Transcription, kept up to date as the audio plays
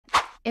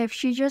If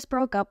she just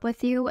broke up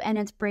with you and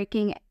it's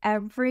breaking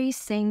every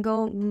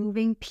single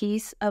moving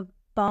piece of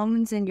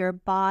bones in your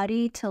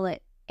body till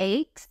it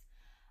aches,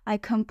 I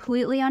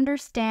completely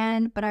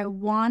understand, but I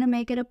want to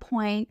make it a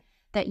point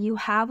that you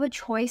have a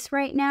choice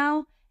right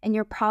now and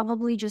you're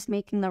probably just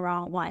making the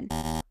wrong one.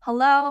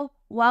 Hello,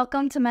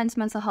 welcome to Men's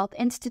Mental Health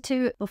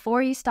Institute.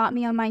 Before you stop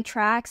me on my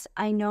tracks,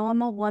 I know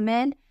I'm a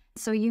woman,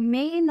 so you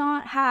may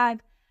not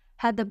have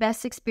had the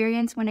best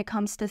experience when it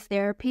comes to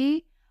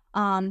therapy.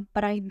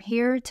 But I'm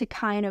here to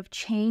kind of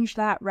change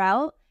that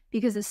route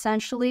because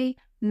essentially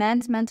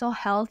men's mental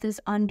health is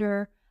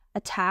under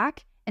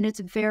attack, and it's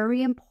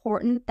very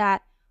important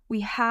that we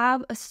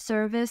have a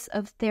service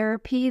of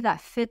therapy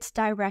that fits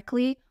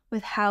directly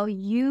with how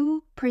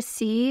you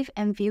perceive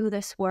and view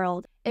this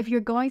world. If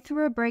you're going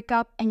through a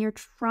breakup and you're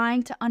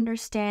trying to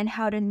understand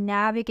how to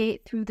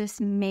navigate through this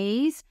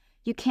maze,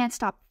 you can't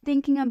stop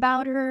thinking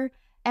about her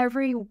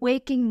every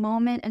waking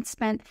moment and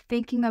spent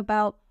thinking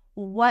about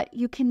what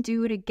you can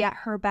do to get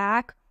her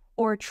back,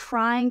 or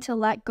trying to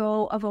let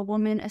go of a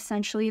woman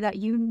essentially that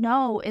you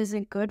know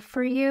isn't good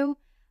for you.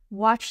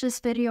 Watch this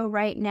video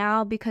right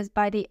now, because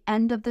by the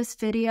end of this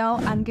video,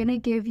 I'm going to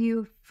give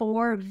you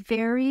 4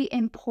 very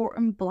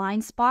important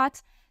blind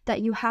spots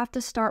that you have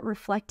to start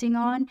reflecting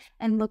on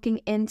and looking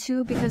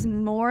into, because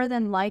more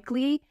than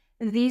likely,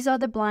 these are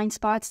the blind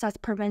spots that's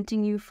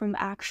preventing you from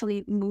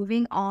actually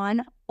moving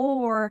on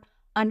or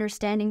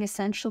understanding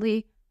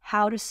essentially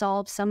how to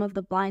solve some of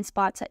the blind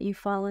spots that you've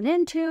fallen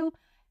into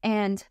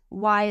and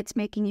why it's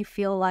making you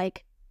feel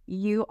like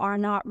you are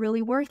not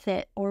really worth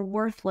it or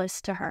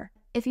worthless to her.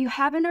 If you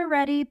haven't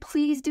already,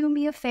 please do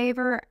me a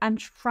favor. I'm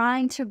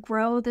trying to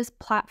grow this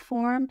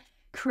platform,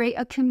 create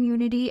a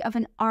community of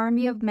an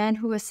army of men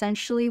who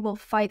essentially will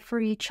fight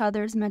for each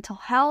other's mental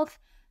health,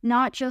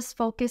 not just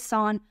focus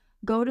on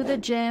go to the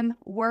gym,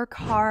 work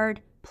hard,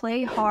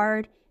 play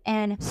hard,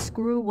 and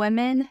screw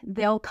women.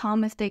 They'll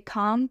come if they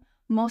come.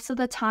 Most of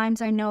the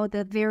times I know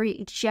the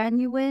very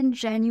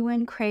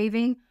genuine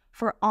craving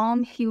for all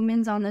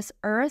humans on this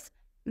earth,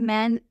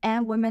 men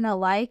and women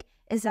alike,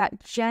 is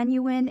that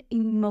genuine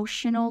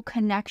emotional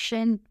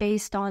connection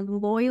based on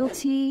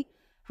loyalty,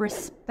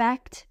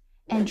 respect,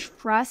 and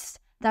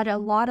trust that a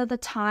lot of the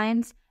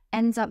times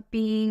ends up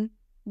being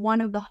one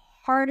of the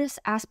hardest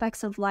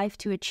aspects of life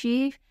to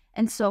achieve.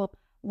 And so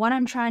what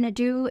I'm trying to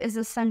do is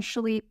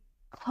essentially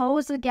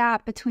close the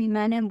gap between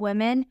men and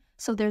women,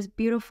 so there's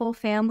beautiful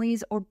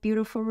families or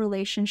beautiful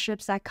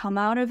relationships that come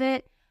out of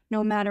it,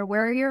 no matter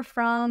where you're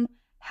from,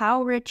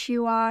 how rich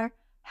you are,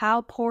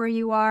 how poor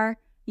you are.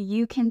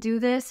 You can do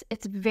this.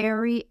 It's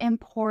very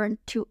important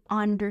to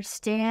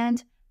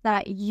understand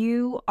that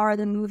you are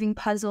the moving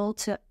puzzle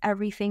to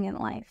everything in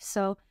life.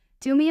 So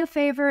do me a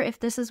favor, if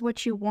this is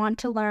what you want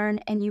to learn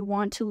and you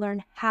want to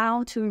learn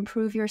how to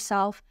improve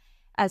yourself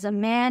as a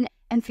man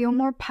and feel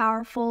more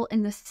powerful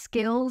in the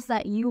skills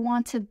that you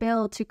want to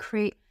build to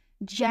create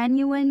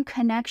genuine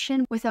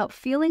connection without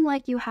feeling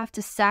like you have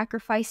to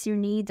sacrifice your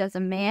needs as a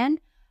man,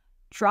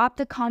 drop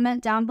the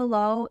comment down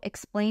below.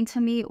 Explain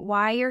to me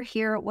why you're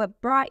here,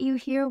 what brought you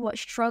here, what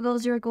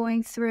struggles you're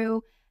going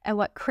through, and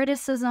what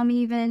criticism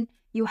even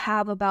you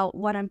have about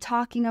what I'm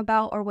talking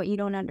about or what you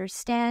don't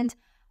understand.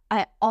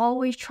 I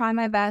always try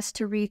my best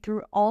to read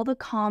through all the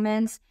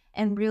comments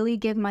and really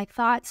give my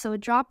thoughts. So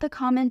drop the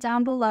comment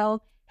down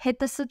below, hit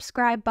the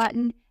subscribe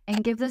button,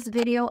 and give this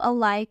video a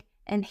like.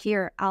 And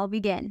here, I'll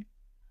begin.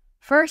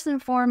 First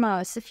and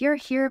foremost, if you're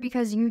here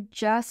because you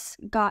just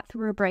got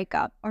through a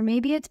breakup, or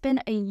maybe it's been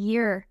a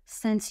year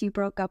since you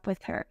broke up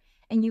with her,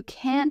 and you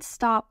can't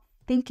stop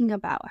thinking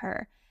about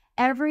her,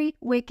 every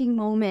waking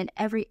moment,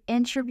 every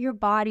inch of your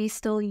body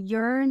still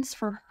yearns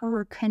for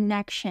her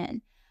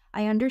connection.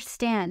 I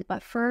understand,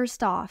 but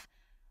first off,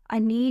 I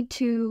need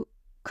to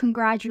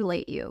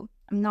congratulate you.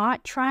 I'm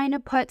not trying to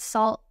put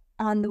salt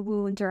on the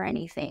wound or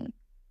anything,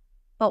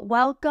 but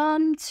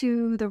welcome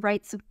to the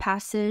rites of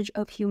passage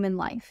of human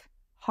life.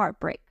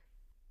 Heartbreak.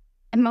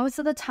 And most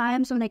of the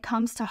times when it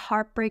comes to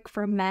heartbreak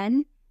for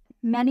men,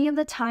 many of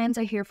the times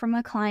I hear from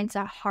my clients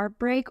that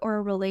heartbreak or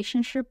a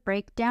relationship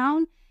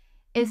breakdown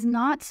is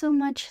not so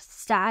much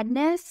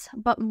sadness,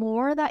 but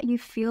more that you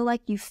feel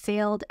like you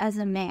failed as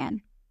a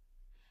man.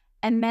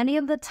 And many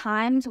of the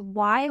times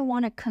why I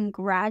want to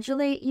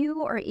congratulate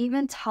you or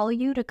even tell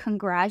you to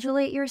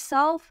congratulate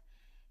yourself,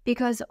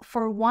 because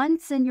for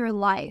once in your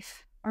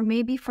life, or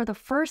maybe for the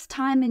first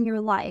time in your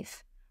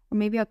life, or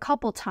maybe a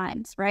couple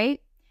times, right?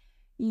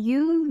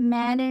 You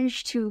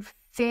managed to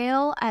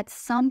fail at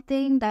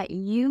something that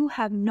you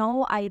have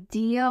no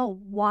idea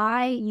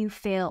why you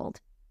failed.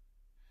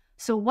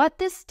 So what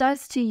this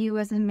does to you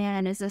as a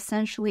man is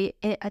essentially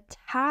it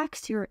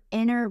attacks your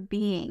inner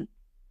being,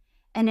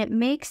 and it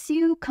makes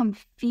you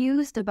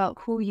confused about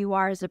who you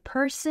are as a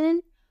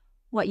person,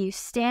 what you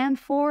stand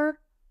for,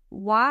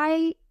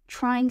 why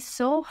trying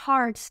so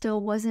hard still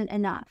wasn't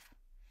enough.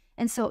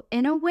 And so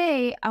in a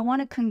way, I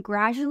want to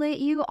congratulate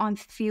you on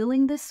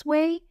feeling this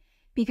way,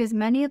 because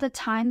many of the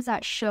times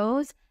that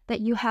shows that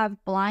you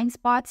have blind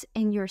spots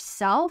in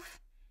yourself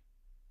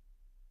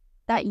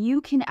that you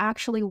can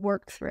actually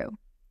work through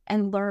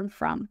and learn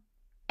from.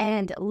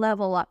 and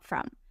level up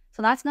from.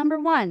 So that's number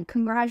one,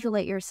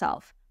 congratulate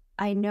yourself.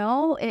 I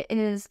know it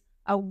is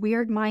a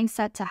weird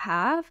mindset to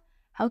have.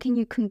 How can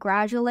you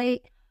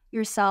congratulate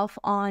yourself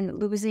on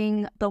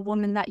losing the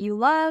woman that you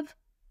love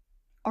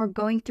or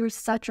going through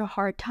such a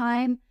hard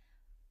time?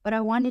 But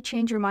I want to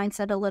change your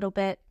mindset a little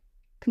bit.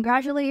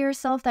 Congratulate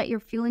yourself that you're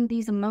feeling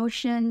these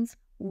emotions.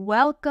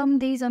 Welcome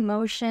these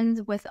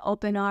emotions with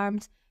open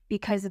arms,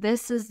 because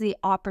this is the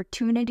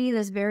opportunity,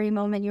 this very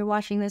moment you're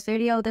watching this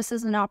video, this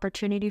is an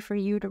opportunity for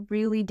you to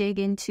really dig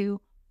into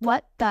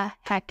what the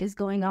heck is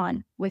going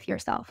on with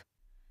yourself.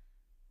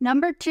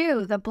 Number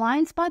two, the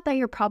blind spot that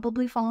you're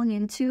probably falling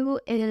into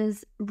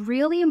is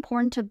really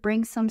important to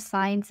bring some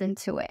science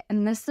into it.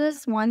 And this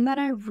is one that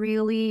I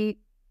really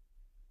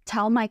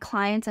tell my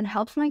clients and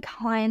helps my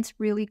clients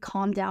really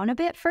calm down a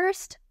bit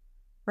first,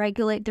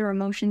 regulate their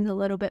emotions a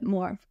little bit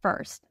more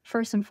first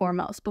and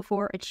foremost,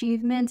 before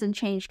achievements and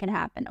change can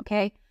happen,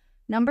 okay?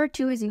 Number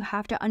two is you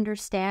have to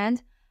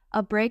understand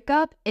a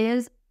breakup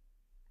is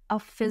a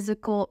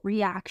physical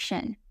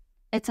reaction.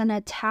 It's an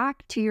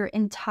attack to your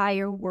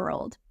entire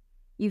world.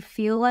 You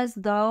feel as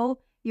though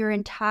your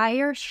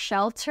entire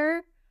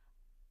shelter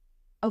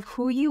of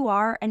who you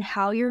are and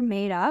how you're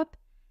made up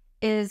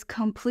is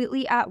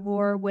completely at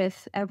war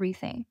with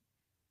everything.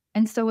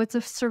 And so it's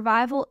a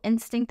survival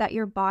instinct that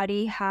your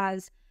body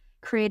has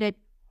created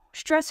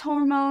stress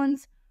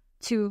hormones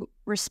to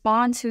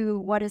respond to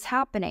what is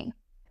happening.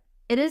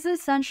 It is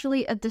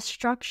essentially a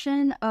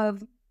destruction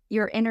of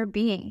your inner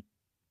being.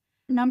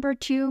 Number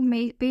two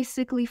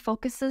basically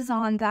focuses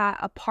on that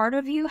a part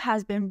of you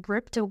has been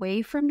ripped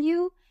away from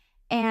you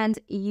and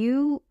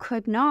you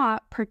could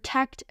not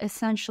protect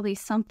essentially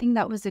something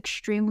that was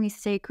extremely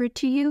sacred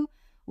to you,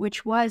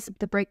 which was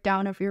the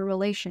breakdown of your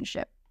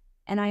relationship.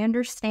 And I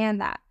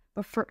understand that.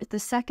 But for the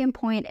second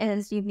point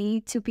is you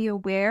need to be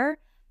aware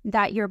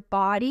that your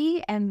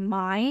body and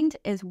mind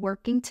is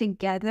working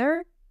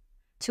together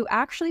to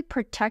actually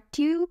protect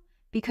you,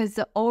 because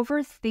the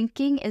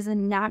overthinking is a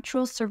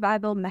natural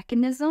survival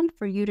mechanism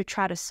for you to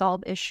try to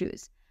solve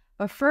issues.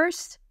 But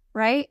first,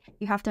 right,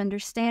 you have to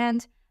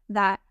understand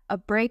that a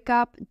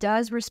breakup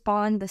does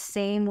respond the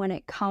same when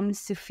it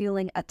comes to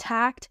feeling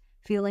attacked,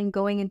 feeling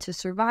going into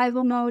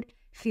survival mode,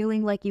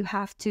 feeling like you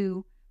have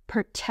to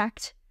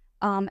protect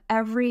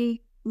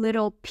every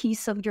little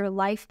piece of your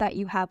life that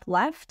you have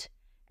left.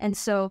 And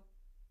so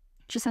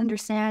just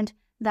understand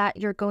that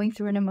you're going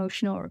through an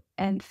emotional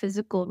and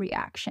physical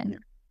reaction.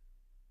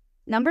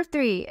 Number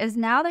three is,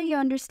 now that you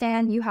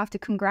understand you have to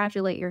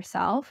congratulate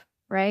yourself,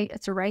 right?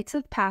 It's a rites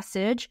of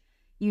passage.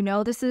 You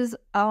know this is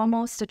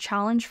almost a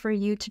challenge for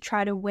you to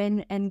try to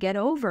win and get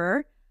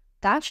over.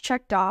 That's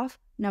checked off.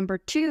 Number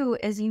two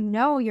is, you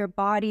know your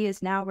body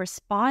is now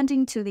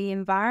responding to the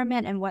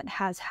environment and what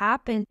has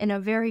happened in a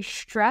very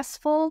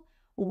stressful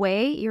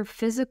way. Your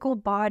physical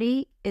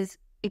body is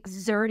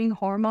exerting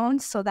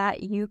hormones so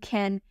that you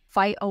can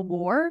fight a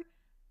war.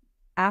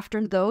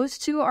 After those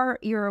two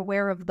you're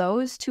aware of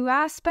those two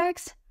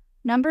aspects.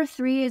 Number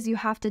three is you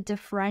have to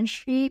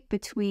differentiate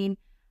between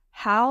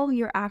how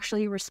you're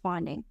actually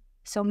responding.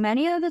 So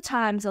many of the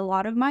times, a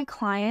lot of my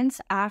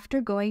clients,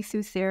 after going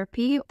through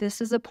therapy,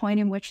 this is a point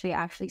in which they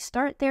actually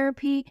start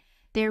therapy,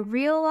 they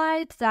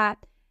realize that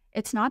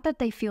it's not that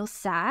they feel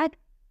sad.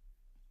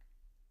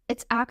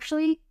 It's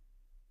actually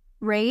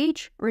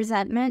rage,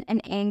 resentment,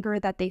 and anger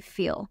that they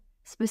feel,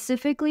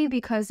 specifically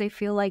because they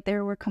feel like they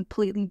were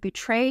completely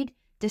betrayed,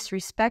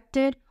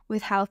 disrespected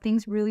with how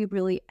things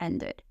really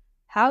ended.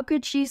 How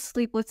could she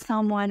sleep with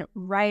someone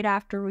right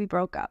after we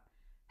broke up?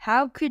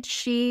 How could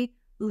she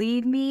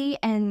leave me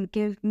and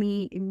give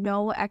me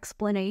no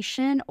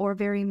explanation or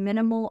very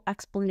minimal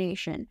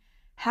explanation?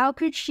 How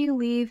could she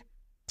leave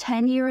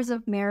 10 years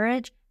of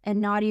marriage and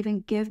not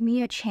even give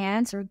me a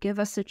chance or give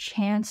us a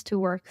chance to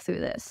work through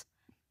this?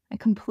 I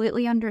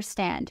completely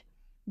understand.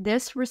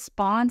 This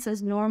response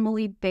is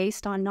normally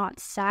based on not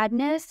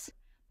sadness,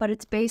 but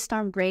it's based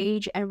on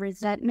rage and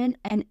resentment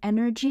and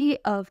energy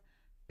of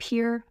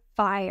pure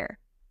fire.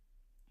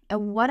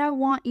 And what I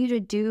want you to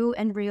do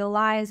and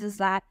realize is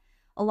that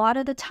a lot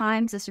of the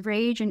times this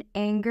rage and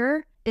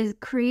anger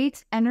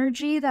creates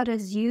energy that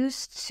is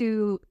used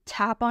to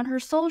tap on her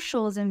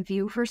socials and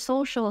view her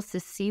socials to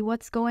see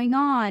what's going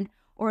on,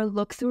 or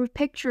look through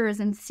pictures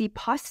and see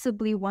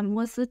possibly when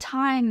was the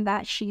time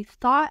that she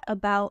thought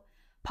about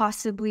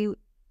possibly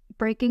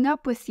breaking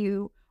up with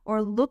you,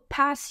 or look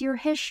past your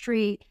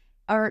history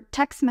or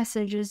text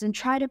messages and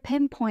try to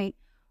pinpoint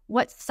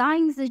what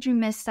signs did you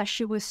miss that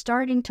she was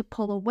starting to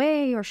pull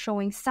away or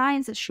showing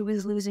signs that she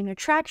was losing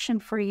attraction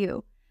for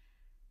you.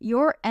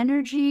 Your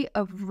energy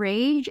of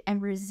rage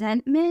and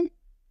resentment,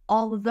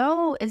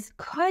 although it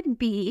could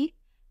be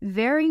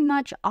very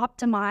much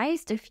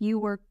optimized if you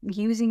were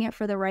using it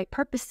for the right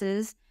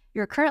purposes,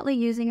 you're currently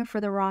using it for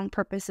the wrong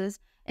purposes.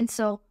 And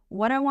so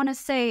what I want to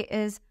say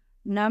is,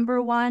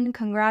 number one,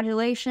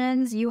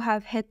 congratulations. You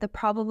have hit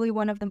probably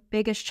one of the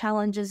biggest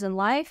challenges in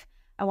life.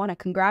 I want to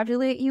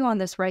congratulate you on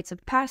this rites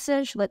of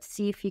passage. Let's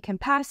see if you can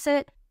pass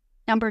it.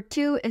 Number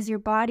two is your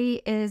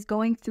body is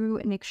going through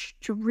an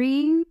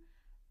extreme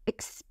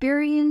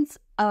experience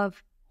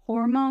of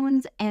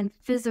hormones and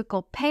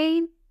physical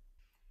pain.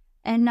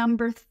 And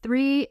number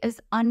 3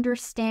 is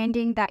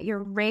understanding that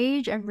your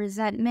rage and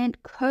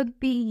resentment could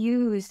be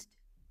used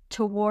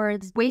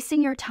towards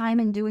wasting your time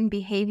and doing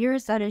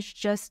behaviors that is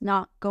just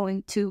not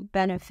going to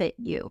benefit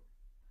you.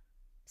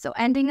 So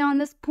ending on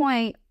this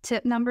point,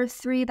 tip number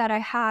 3 that I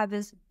have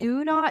is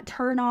do not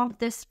turn off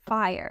this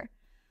fire.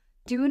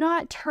 Do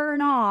not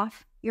turn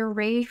off your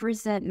rage,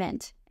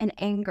 resentment, and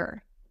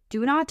anger.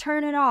 Do not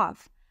turn it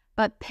off,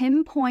 but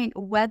pinpoint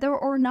whether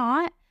or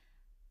not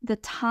the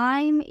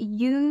time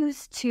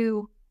used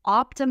to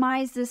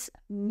optimize this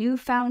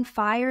newfound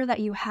fire that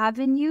you have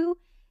in you,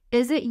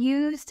 is it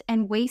used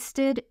and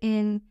wasted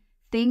in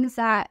things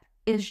that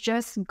is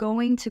just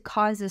going to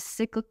cause a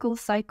cyclical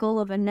cycle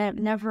of a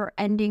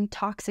never-ending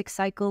toxic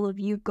cycle of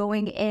you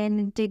going in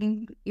and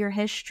digging your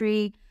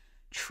history,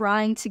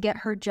 trying to get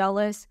her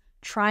jealous,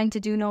 trying to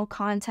do no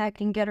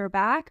contact and get her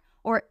back?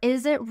 Or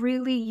is it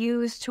really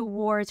used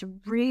towards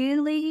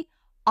really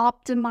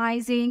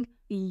optimizing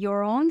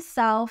your own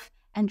self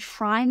and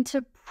trying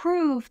to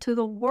prove to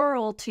the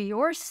world, to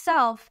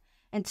yourself,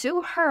 and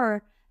to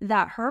her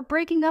that her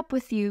breaking up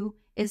with you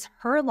is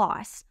her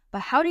loss?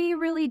 But how do you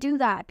really do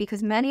that?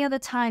 Because many of the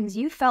times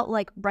you felt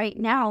like right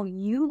now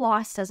you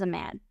lost as a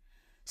man.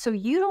 So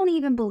you don't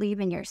even believe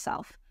in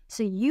yourself.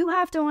 So you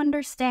have to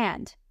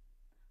understand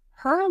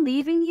her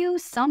leaving you,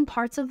 some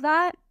parts of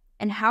that,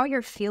 and how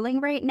you're feeling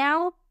right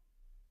now,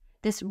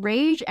 this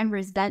rage and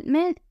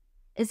resentment,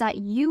 is that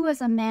you as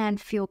a man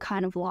feel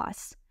kind of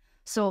lost.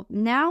 So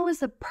now is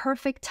the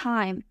perfect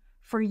time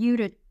for you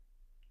to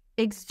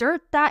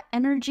exert that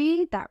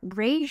energy, that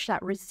rage,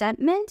 that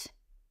resentment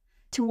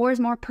towards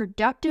more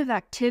productive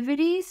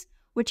activities,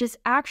 which is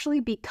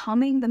actually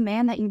becoming the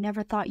man that you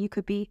never thought you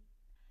could be.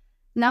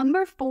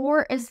 Number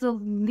 4 is the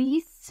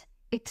least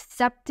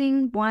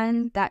accepting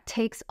one that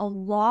takes a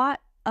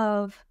lot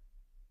of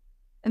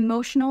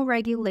emotional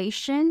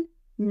regulation,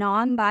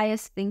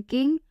 non-biased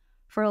thinking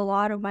for a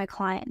lot of my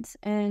clients.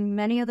 And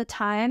many of the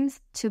times,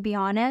 to be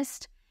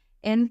honest,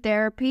 in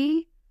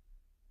therapy,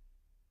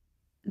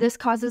 this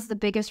causes the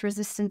biggest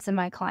resistance in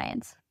my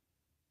clients.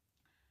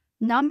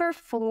 Number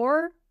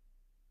 4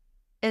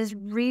 is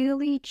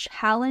really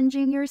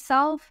challenging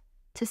yourself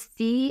to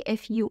see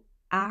if you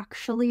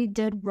actually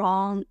did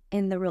wrong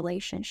in the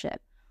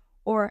relationship,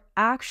 or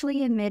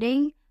actually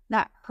admitting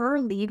that her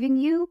leaving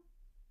you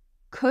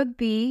could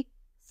be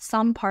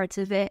some parts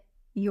of it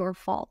your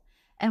fault.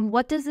 And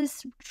what does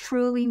this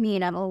truly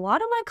mean? And a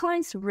lot of my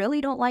clients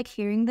really don't like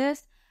hearing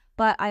this,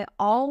 but I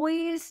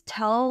always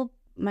tell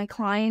my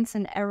clients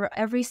and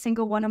every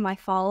single one of my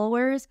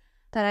followers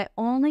that I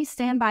only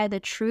stand by the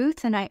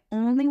truth, and I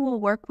only will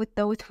work with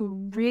those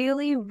who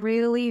really,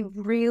 really,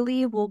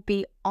 really will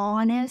be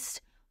honest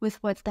with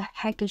what the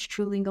heck is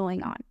truly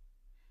going on.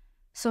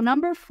 So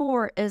number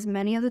 4 is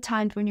many of the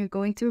times when you're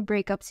going through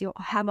breakups, you'll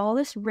have all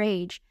this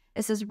rage.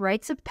 It's this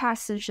rites of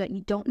passage that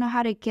you don't know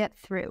how to get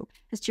through.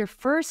 It's your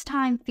first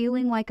time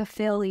feeling like a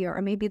failure,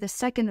 or maybe the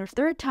second or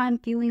third time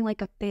feeling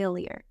like a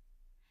failure.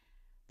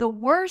 The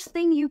worst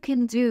thing you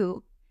can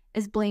do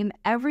is blame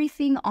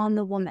everything on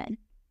the woman,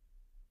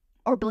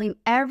 or blame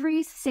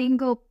every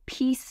single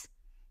piece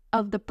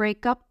of the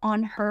breakup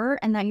on her,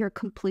 and that you're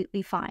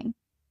completely fine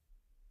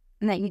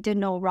and that you did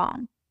no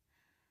wrong.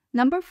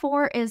 Number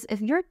 4 is,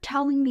 if you're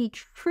telling me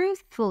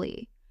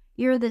truthfully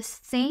you're the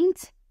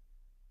saint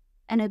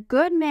and a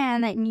good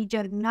man, that you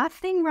did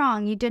nothing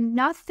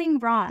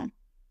wrong,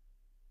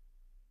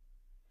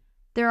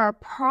 there are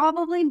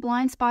probably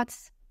blind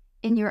spots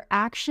in your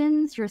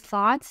actions, your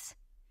thoughts,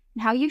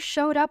 and how you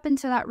showed up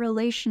into that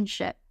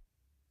relationship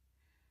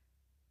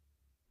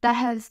that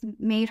has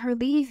made her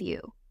leave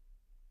you.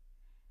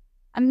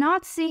 I'm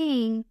not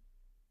saying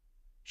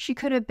she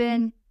could have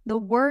been the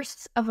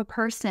worst of a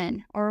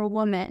person or a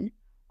woman,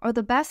 or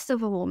the best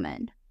of a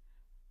woman,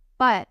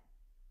 but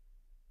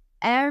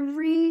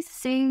every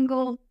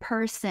single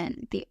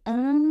person, the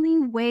only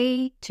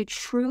way to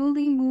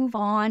truly move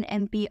on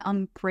and be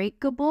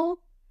unbreakable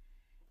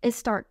is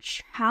start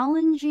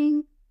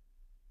challenging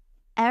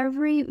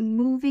every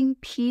moving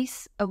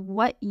piece of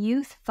what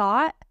you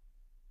thought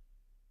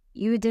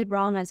you did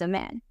wrong as a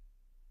man.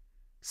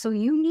 So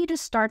you need to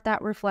start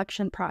that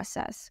reflection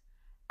process.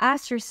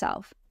 Ask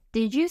yourself,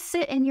 did you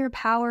sit in your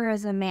power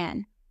as a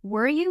man?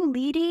 Were you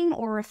leading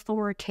or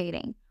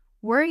authoritating?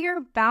 Were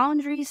your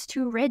boundaries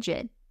too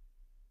rigid?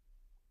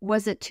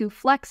 Was it too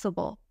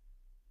flexible?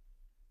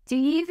 Do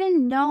you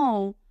even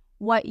know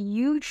what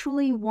you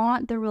truly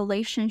want the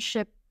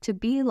relationship to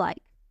be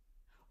like?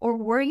 Or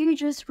were you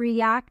just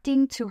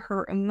reacting to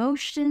her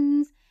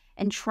emotions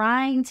and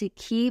trying to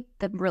keep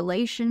the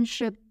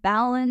relationship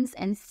balanced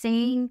and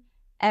sane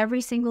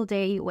every single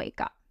day you wake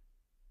up?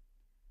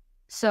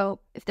 So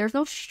if there's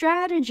no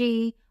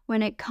strategy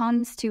when it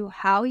comes to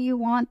how you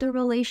want the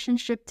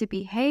relationship to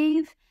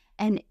behave,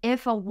 and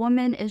if a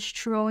woman is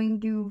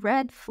showing you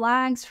red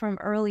flags from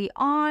early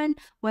on,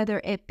 whether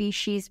it be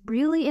she's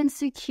really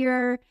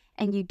insecure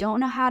and you don't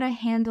know how to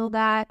handle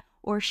that,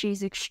 or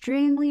she's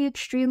extremely,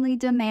 extremely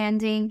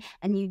demanding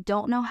and you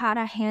don't know how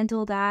to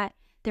handle that,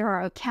 There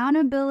are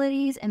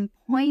accountabilities and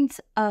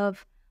points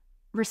of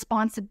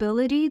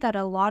responsibility that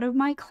a lot of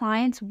my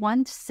clients,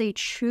 once they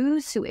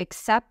choose to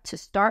accept, to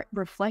start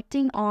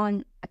reflecting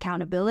on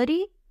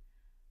accountability,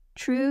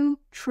 true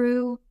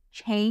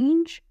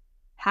change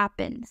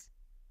happens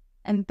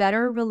and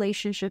better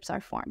relationships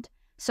are formed.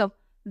 So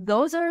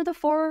those are the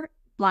 4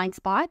 blind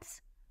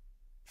spots.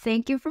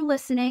 Thank you for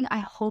listening. I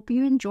hope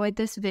you enjoyed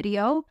this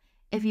video.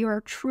 If you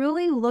are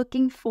truly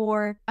looking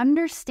for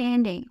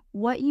understanding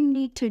what you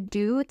need to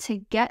do to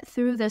get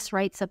through this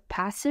rites of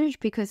passage,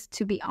 because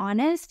to be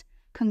honest,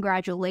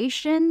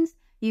 congratulations,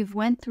 you've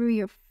went through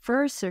your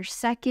first or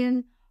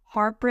second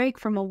heartbreak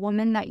from a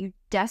woman that you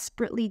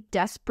desperately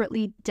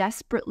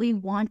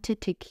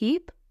wanted to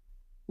keep.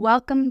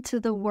 Welcome to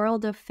the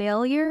world of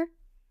failure.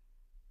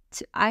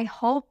 I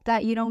hope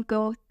that you don't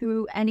go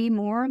through any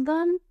more of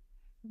them.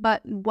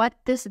 But what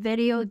this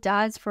video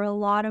does for a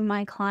lot of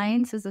my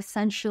clients is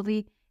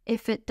essentially,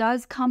 if it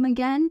does come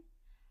again,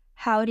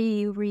 how do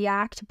you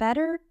react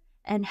better?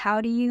 And how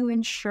do you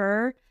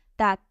ensure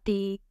that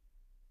the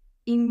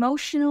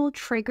emotional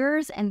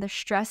triggers and the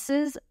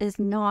stresses is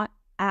not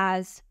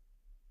as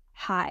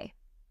high?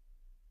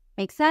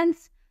 Make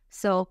sense?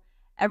 So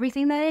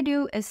everything that I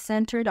do is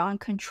centered on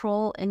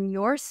control in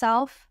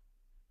yourself,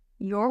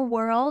 your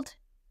world,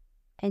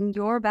 and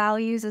your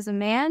values as a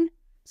man.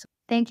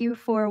 Thank you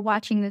for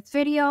watching this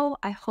video.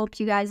 I hope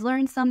you guys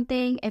learned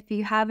something. If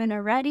you haven't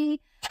already,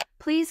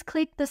 please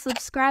click the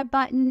subscribe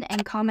button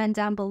and comment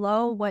down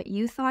below what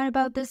you thought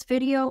about this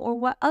video or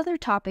what other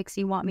topics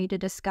you want me to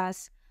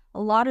discuss. A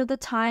lot of the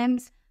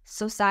times,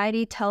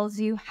 society tells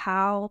you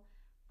how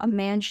a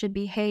man should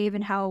behave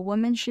and how a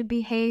woman should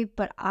behave,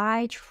 but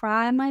I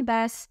try my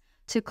best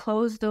to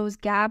close those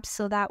gaps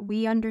so that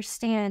we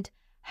understand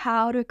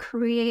how to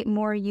create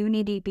more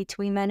unity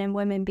between men and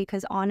women,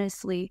 because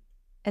honestly,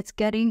 it's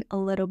getting a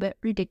little bit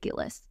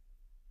ridiculous.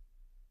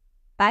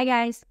 Bye,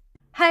 guys.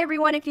 Hi,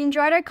 everyone. If you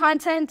enjoyed our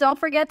content, don't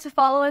forget to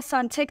follow us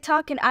on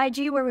TikTok and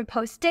IG, where we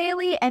post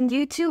daily, and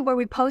YouTube, where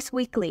we post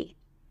weekly.